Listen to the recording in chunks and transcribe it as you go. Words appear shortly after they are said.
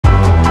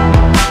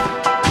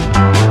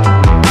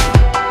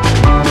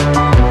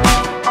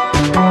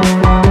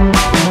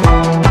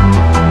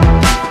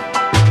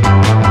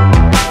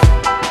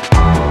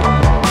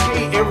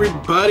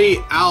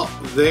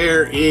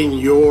in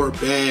your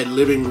bed,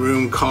 living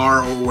room,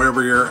 car, or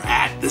wherever you're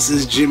at. This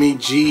is Jimmy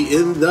G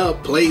in the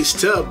place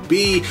to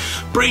be,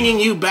 bringing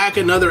you back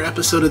another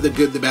episode of The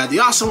Good, The Bad, The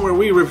Awesome, where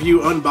we review,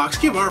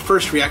 unbox, give our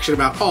first reaction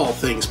about all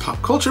things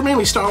pop culture,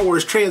 mainly Star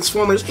Wars,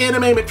 Transformers,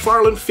 anime,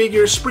 McFarlane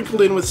figures,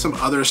 sprinkled in with some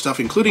other stuff,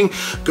 including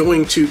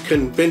going to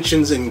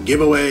conventions and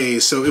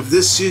giveaways. So if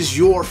this is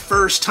your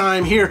first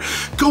time here,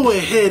 go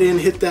ahead and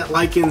hit that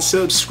like and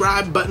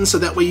subscribe button so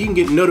that way you can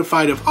get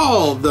notified of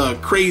all the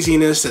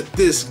craziness that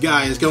this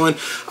guy is going.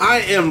 I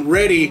am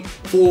ready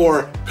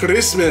for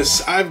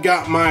Christmas. I've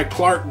got my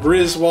Clark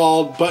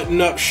Griswold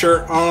button-up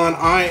shirt on.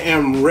 I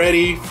am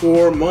ready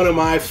for one of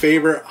my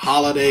favorite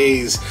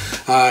holidays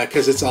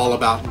because it's all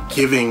about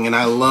giving, and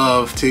I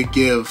love to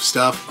give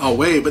stuff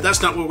away, but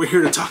that's not what we're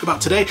here to talk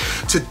about today.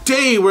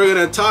 Today we're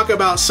going to talk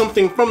about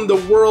something from the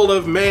world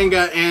of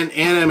manga and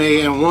anime,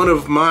 and one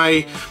of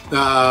my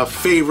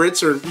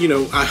favorites, or you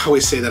know, I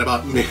always say that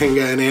about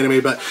manga and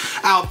anime, but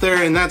out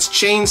there, and that's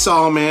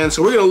Chainsaw Man.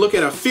 So we're going to look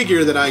at a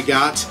figure that I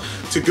got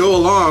to go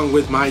along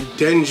with my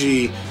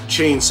Denji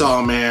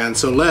Chainsaw Man.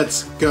 So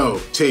let's go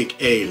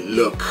take a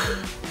look.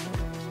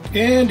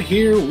 And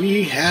here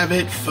we have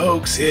it,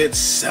 folks. It's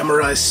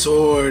Samurai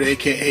Sword,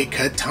 aka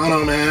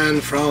Katana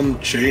Man from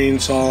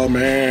Chainsaw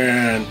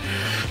Man.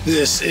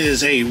 This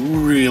is a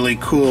really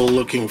cool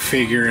looking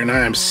figure, and I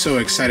am so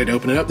excited to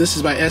open it up. This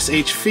is by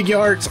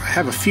SHFiguarts. I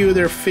have a few of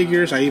their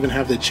figures. I even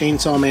have the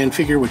Chainsaw Man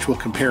figure, which we'll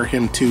compare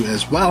him to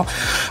as well,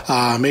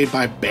 made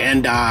by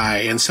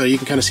Bandai. And so you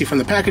can kind of see from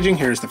the packaging,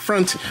 here's the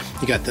front.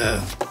 You got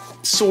the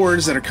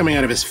swords that are coming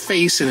out of his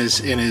face and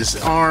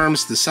his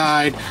arms, the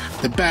side,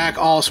 the back,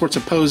 all sorts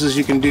of poses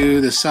you can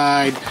do, the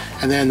side,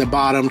 and then the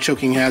bottom,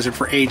 choking hazard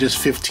for ages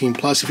 15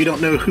 plus. If you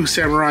don't know who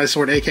Samurai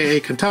Sword,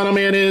 aka Katana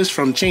Man, is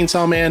from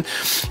Chainsaw Man,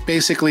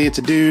 basically it's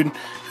a dude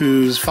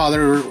whose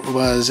father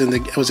was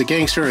a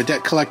gangster, a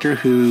debt collector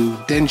who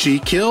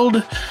Denji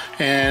killed,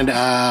 and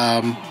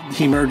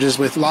he merges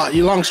with,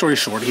 long story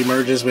short, he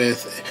merges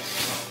with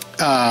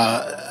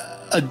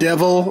a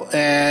devil,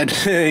 and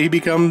he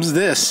becomes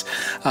this.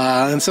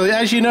 And so,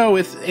 as you know,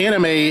 with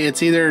anime,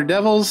 it's either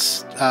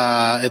devils,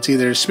 it's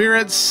either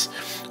spirits,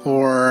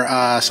 or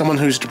someone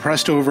who's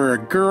depressed over a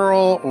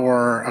girl,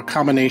 or a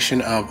combination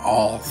of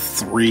all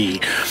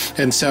three.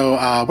 And so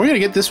we're going to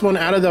get this one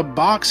out of the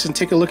box and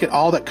take a look at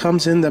all that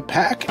comes in the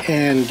pack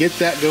and get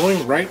that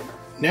going right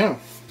now.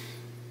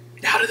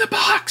 Out of the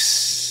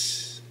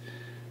box,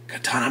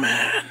 Katana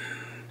Man.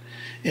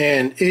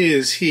 And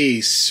is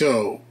he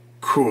so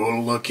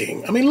cool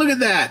looking? I mean, look at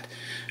that.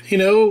 You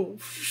know,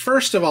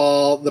 first of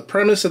all, the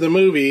premise of the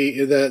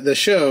movie, the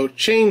show,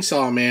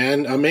 Chainsaw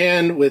Man, a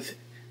man with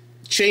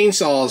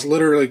chainsaws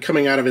literally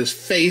coming out of his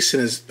face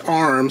and his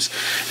arms,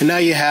 and now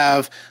you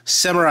have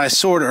Samurai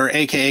Sword, or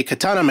aka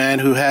Katana Man,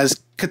 who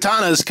has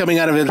katanas coming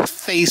out of his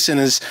face and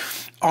his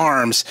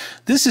arms.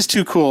 This is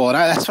too cool, and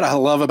that's what I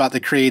love about the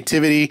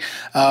creativity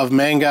of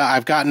manga.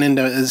 I've gotten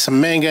into some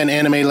manga and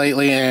anime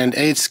lately, and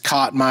it's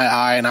caught my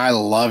eye, and I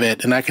love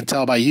it. And I can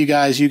tell by you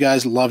guys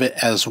love it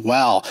as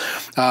well.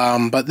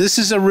 But this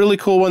is a really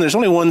cool one. There's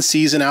only one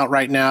season out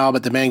right now,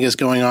 but the manga is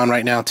going on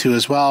right now too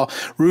as well.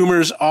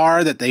 Rumors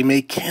are that they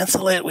may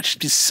cancel it, which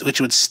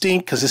would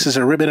stink, because this has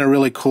been a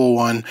really cool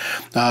one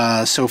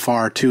so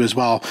far too as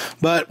well.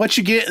 But what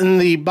you get in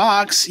the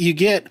box, you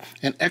get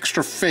an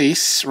extra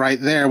face right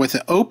there with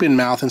the open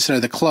mouth instead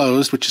of the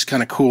closed, which is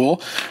kind of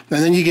cool.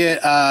 And then you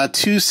get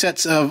two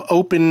sets of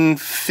open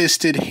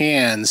fisted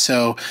hands,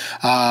 so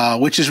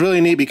which is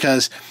really neat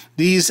because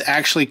these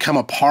actually come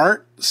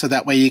apart, so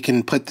that way you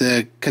can put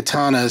the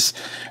katanas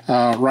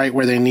right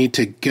where they need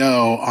to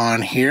go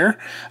on here.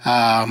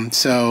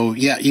 So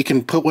yeah, you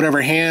can put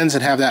whatever hands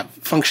and have that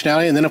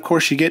functionality. And then of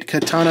course you get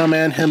Katana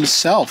Man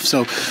himself.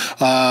 So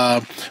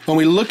when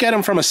we look at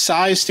him from a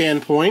size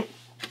standpoint,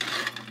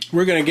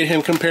 we're going to get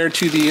him compared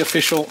to the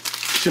official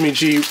Jimmy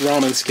G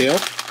ramen scale.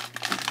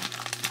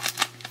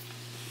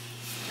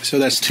 So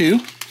that's 2,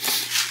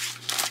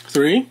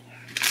 3,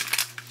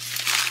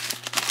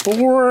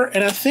 4,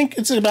 and I think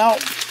it's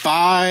about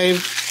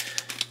 5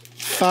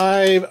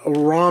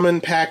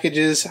 ramen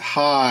packages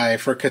high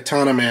for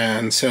Katana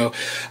Man. So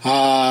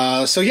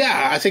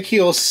yeah, I think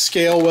he'll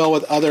scale well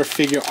with other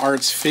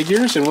Figuarts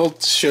figures, and we'll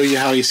show you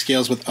how he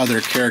scales with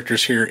other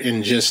characters here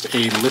in just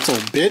a little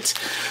bit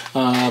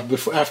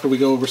after we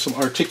go over some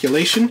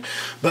articulation.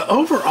 But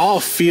overall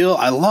feel,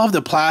 I love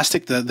the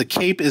plastic. The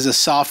cape is a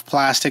soft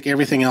plastic.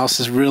 Everything else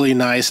is really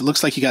nice. It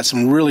looks like you got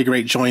some really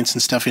great joints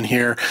and stuff in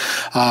here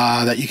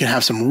that you can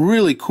have some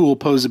really cool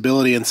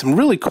posability and some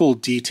really cool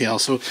detail.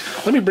 So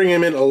let me bring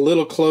him in a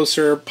little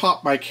closer,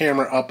 pop my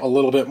camera up a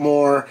little bit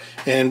more,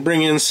 and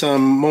bring in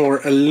some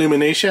more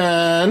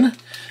illumination,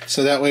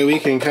 so that way we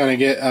can kind of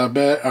get a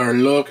better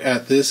look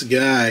at this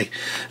guy.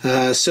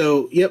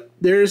 So yep,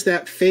 there's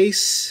that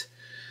face,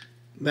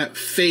 that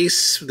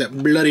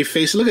bloody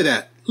face. Look at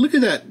that. Look at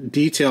that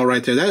detail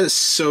right there. That is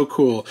so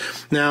cool.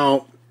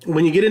 Now,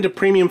 when you get into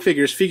premium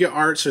figures,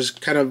 Figuarts is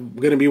kind of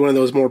going to be one of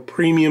those more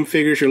premium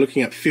figures. You're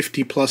looking at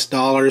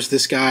 $50+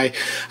 This guy,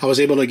 I was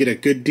able to get a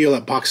good deal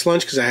at Box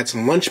Lunch because I had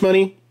some lunch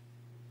money.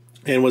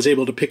 and was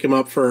able to pick him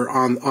up for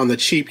on the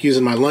cheap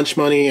using my lunch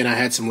money, and I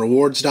had some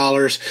rewards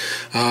dollars.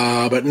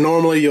 But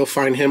normally you'll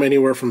find him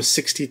anywhere from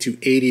 $60 to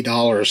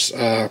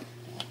 $80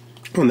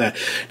 on that.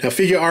 Now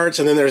Figuarts,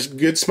 and then there's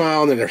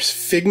Goodsmile, and then there's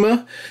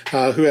Figma,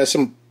 who has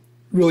some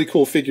really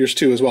cool figures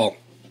too as well.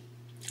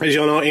 As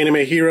you all know,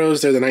 Anime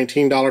Heroes, they're the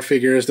 $19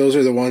 figures. Those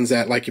are the ones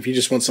that, like, if you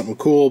just want something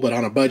cool but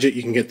on a budget,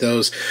 you can get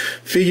those.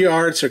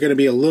 Figuarts are going to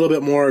be a little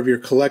bit more of your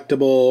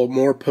collectible,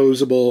 more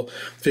posable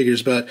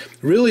figures, but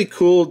really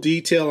cool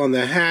detail on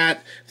the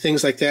hat,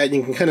 things like that.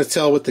 You can kind of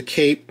tell with the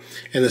cape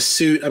and the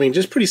suit. I mean,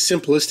 just pretty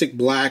simplistic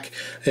black,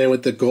 and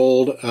with the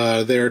gold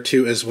there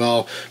too as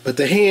well. But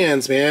the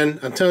hands, man,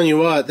 I'm telling you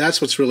what,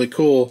 that's what's really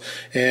cool.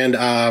 And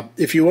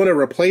if you want to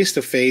replace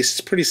the face,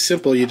 it's pretty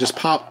simple. You just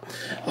pop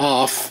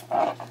off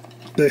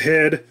the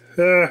head,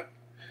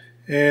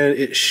 and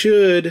it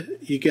should,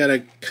 you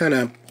gotta kind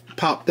of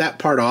pop that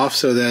part off,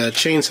 so the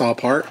chainsaw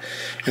part,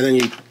 and then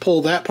you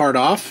pull that part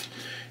off,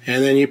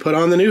 and then you put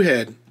on the new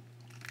head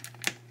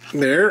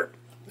there,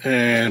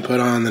 and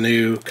put on the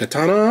new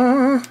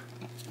katana,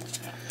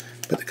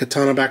 put the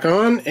katana back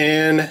on,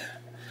 and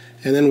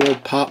then we'll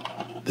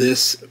pop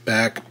this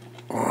back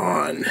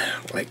on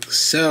like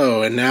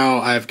so. And now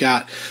I've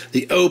got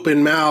the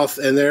open mouth,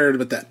 and there,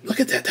 but that, look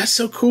at that, that's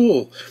so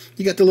cool.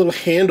 You got the little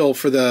handle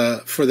for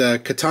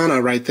the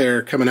katana right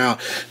there coming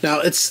out. Now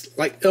it's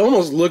like, it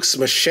almost looks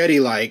machete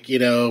like, you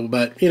know,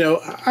 but you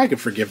know, I can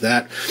forgive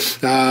that.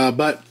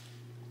 But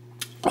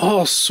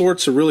all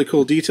sorts of really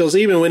cool details.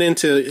 They even went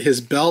into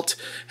his belt,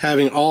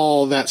 having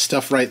all that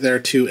stuff right there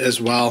too as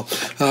well.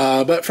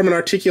 But from an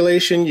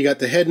articulation, you got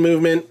the head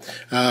movement.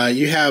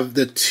 You have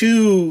the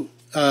two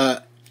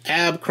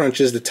ab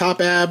crunches, the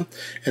top ab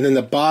and then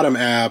the bottom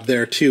ab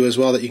there too as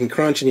well, that you can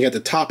crunch, and you got the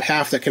top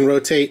half that can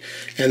rotate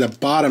and the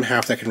bottom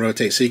half that can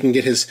rotate, so you can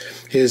get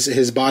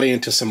his body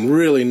into some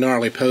really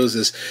gnarly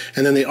poses.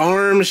 And then the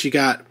arms, you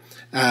got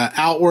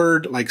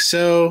outward like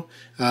so.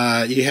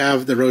 You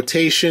have the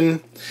rotation,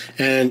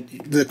 and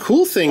the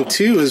cool thing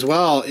too as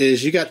well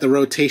is you got the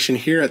rotation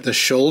here at the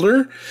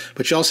shoulder,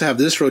 but you also have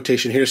this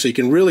rotation here, so you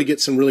can really get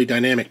some really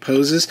dynamic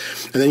poses.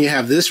 And then you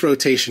have this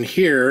rotation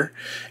here,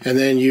 and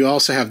then you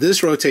also have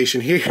this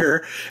rotation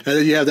here, and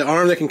then you have the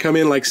arm that can come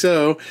in like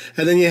so,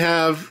 and then you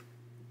have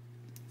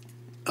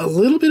a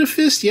little bit of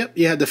fist. Yep,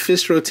 you had the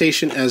fist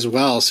rotation as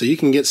well, so you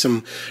can get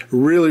some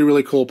really,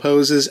 really cool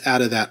poses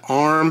out of that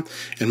arm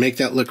and make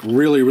that look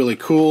really, really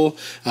cool.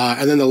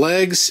 And then the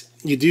legs,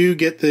 you do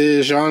get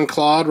the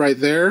Jean-Claude right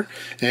there,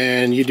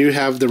 and you do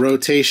have the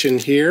rotation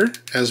here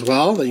as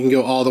well, that you can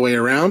go all the way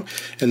around.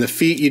 And the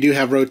feet, you do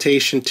have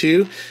rotation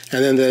too.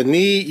 And then the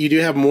knee, you do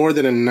have more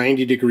than a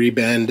 90-degree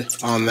bend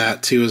on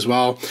that too as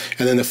well.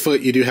 And then the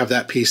foot, you do have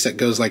that piece that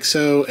goes like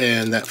so,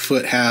 and that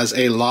foot has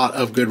a lot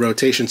of good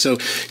rotation. So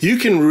you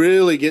can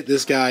really get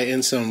this guy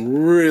in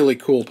some really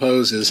cool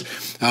poses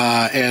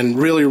and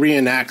really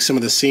reenact some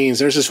of the scenes.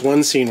 There's this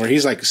one scene where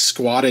he's like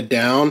squatted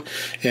down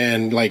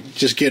and like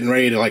just getting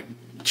ready to like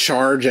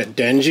charge at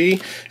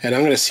Denji, and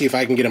I'm going to see if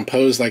I can get him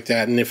posed like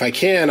that. And if I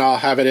can, I'll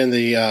have it in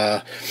the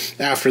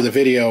after the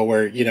video,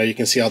 where you know you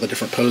can see all the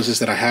different poses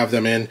that I have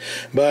them in.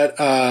 But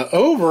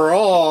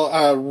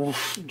overall,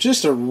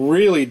 just a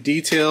really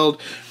detailed,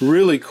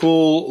 really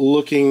cool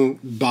looking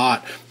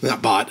bot.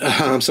 Not bot.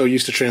 I'm so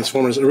used to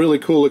Transformers. A really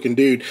cool looking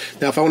dude.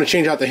 Now, if I want to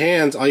change out the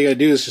hands, all you got to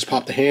do is just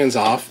pop the hands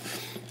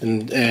off,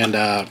 and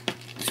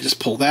just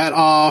pull that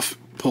off.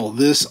 Pull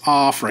this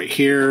off right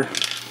here.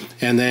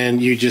 And then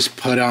you just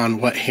put on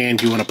what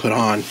hand you want to put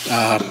on,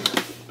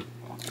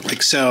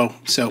 like so.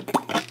 So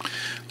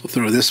we'll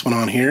throw this one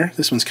on here.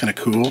 This one's kind of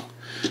cool.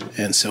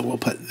 And so we'll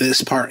put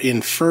this part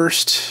in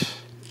first.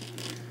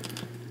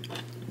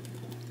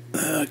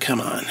 Come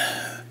on.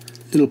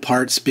 Little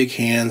parts, big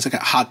hands. I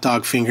got hot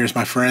dog fingers,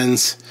 my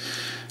friends.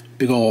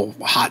 Big old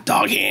hot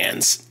dog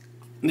hands.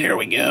 There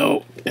we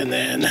go. And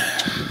then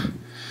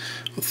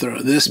we'll throw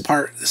this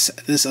part,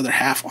 this other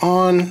half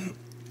on.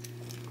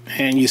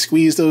 And you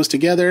squeeze those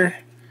together.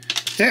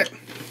 Yeah.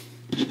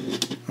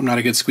 I'm not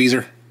a good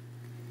squeezer.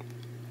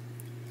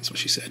 That's what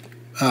she said.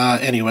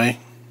 Anyway.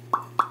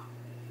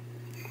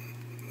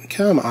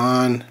 Come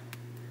on.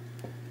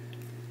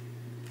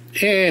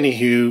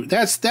 Anywho,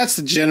 that's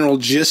the general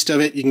gist of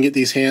it. You can get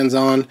these hands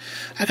on.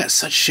 I got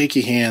such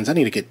shaky hands. I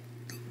need to get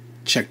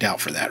checked out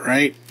for that,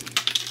 right?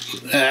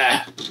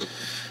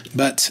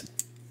 But,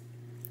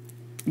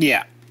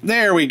 yeah.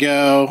 There we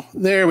go.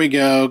 There we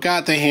go.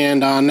 Got the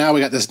hand on. Now we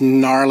got this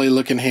gnarly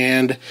looking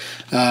hand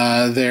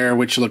there,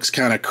 which looks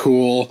kind of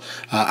cool.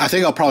 I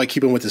think I'll probably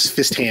keep him with his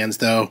fist hands,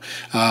 though.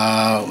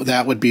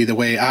 That would be the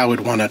way I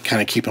would want to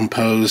kind of keep him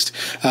posed.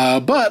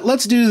 But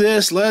let's do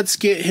this. Let's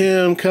get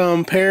him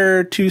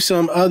compared to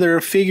some other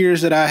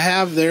figures that I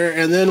have there,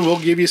 and then we'll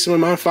give you some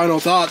of my final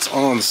thoughts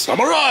on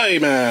Samurai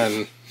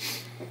Man.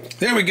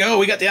 There we go.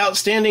 We got the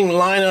outstanding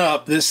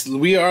lineup. This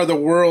We Are the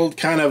World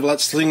kind of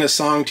let's sing a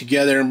song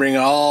together and bring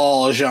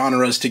all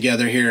genres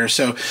together here.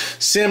 So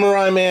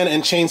Samurai Man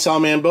and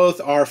Chainsaw Man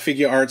both are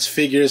Figuarts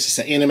figures. It's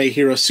an anime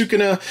hero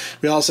Sukuna.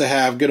 We also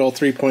have good old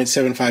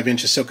 3.75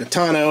 inch Ahsoka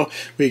Tano.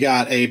 We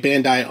got a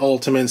Bandai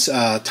Ultimates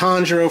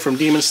Tanjiro from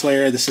Demon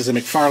Slayer. This is a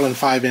McFarlane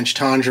 5-inch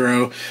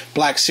Tanjiro.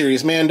 Black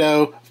Series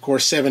Mando. Of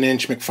course,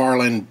 7-inch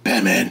McFarlane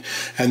Batman,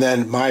 and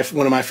then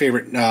one of my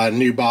favorite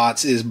new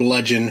bots is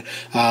Bludgeon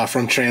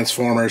from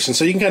Transformers, and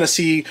so you can kind of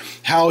see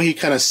how he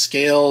kind of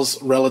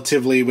scales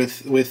relatively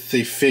with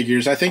the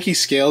figures. I think he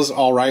scales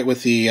all right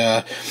with the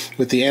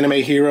anime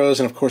heroes,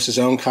 and of course his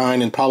own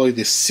kind, and probably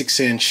the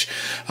 6-inch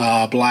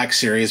Black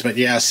Series. But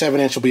yeah,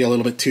 7-inch will be a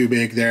little bit too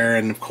big there,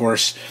 and of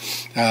course,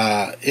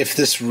 if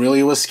this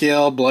really was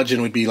scaled,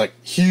 Bludgeon would be like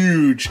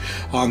huge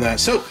on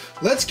that. So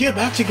let's get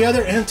back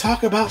together and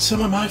talk about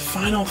some of my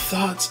final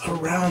thoughts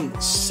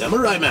around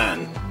Samurai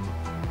Man.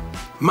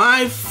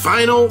 My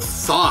final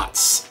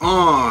thoughts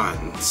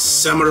on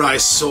Samurai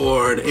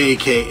Sword,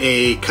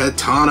 aka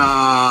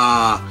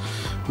Katana.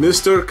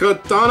 Mr.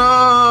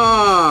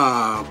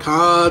 Katana!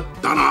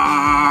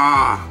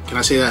 Katana! Can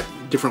I say that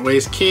different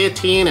ways?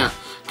 Katana.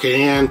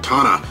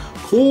 Katana.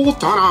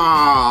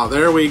 Katana.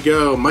 There we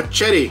go.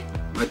 Machete.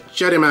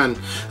 Machete Man.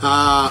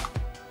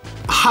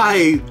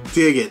 I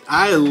dig it.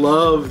 I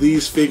love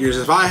these figures.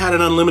 If I had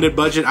an unlimited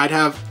budget, I'd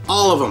have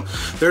all of them.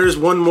 There's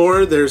one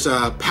more. There's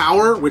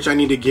Power, which I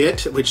need to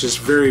get, which is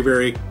very,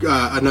 very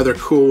another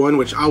cool one,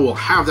 which I will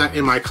have that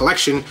in my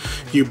collection.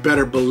 You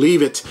better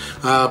believe it.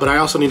 But I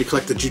also need to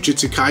collect the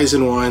Jujutsu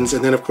Kaisen ones.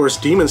 And then, of course,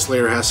 Demon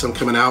Slayer has some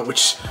coming out,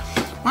 which,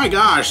 my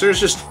gosh, there's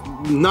just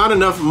not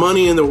enough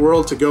money in the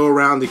world to go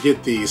around to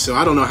get these, so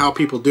I don't know how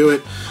people do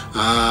it.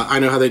 I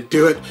know how they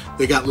do it.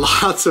 They got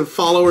lots of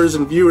followers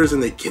and viewers,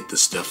 and they get the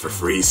stuff for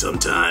free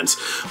sometimes.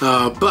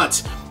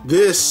 But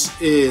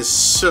this is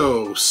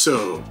so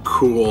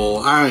cool.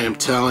 I am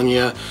telling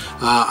you.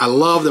 I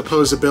love the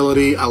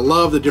posability. I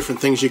love the different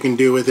things you can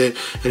do with it,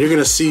 and you're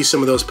gonna see some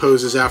of those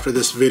poses after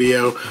this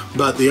video.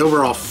 But the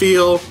overall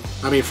feel,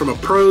 I mean, from a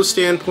pro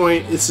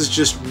standpoint, this is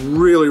just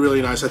really,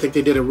 really nice. I think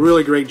they did a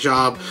really great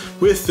job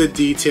with the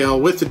detail,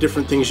 with the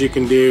different things you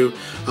can do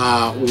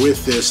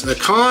with this. The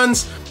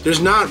cons,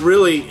 there's not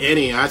really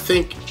any. I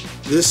think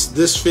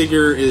this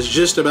figure is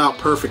just about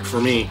perfect for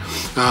me.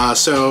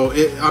 So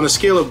on a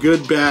scale of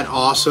good, bad,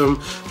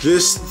 awesome,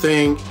 this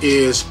thing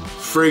is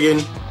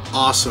friggin'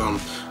 awesome.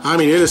 I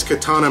mean, it is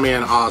Katana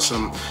Man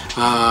awesome.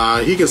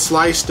 He can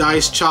slice,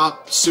 dice,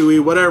 chop, suey,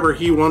 whatever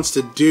he wants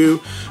to do.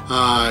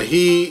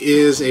 He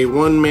is a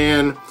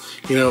one-man,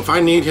 you know, if I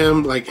need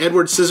him, like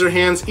Edward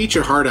Scissorhands, eat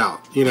your heart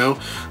out, you know?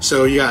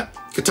 So you got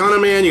Katana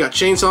Man, you got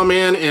Chainsaw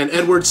Man, and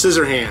Edward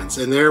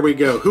Scissorhands, and there we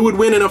go. Who would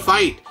win in a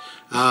fight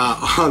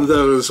on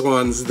those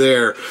ones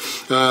there?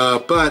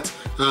 But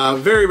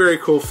very, very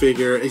cool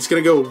figure. He's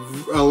gonna go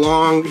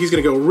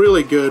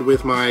really good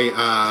with my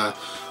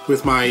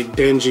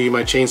Denji,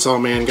 my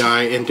Chainsaw Man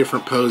guy, and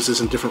different poses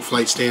and different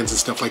flight stands and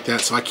stuff like that,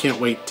 so I can't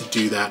wait to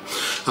do that.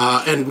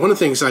 And one of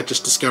the things I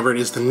just discovered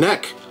is the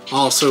neck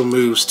also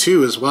moves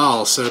too as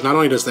well. So not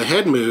only does the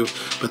head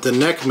move, but the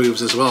neck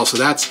moves as well. So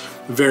that's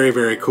very,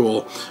 very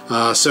cool.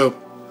 So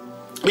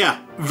yeah,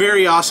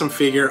 very awesome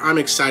figure. I'm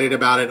excited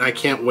about it. I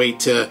can't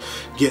wait to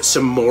get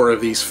some more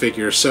of these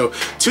figures. So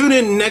tune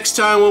in next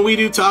time when we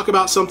do talk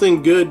about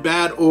something good,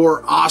 bad,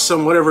 or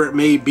awesome, whatever it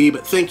may be.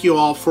 But thank you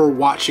all for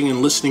watching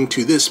and listening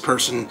to this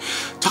person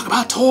talk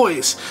about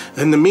toys.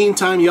 In the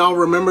meantime, y'all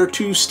remember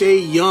to stay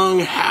young,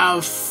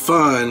 have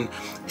fun,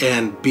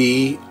 and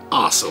be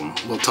awesome.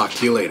 We'll talk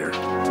to you later.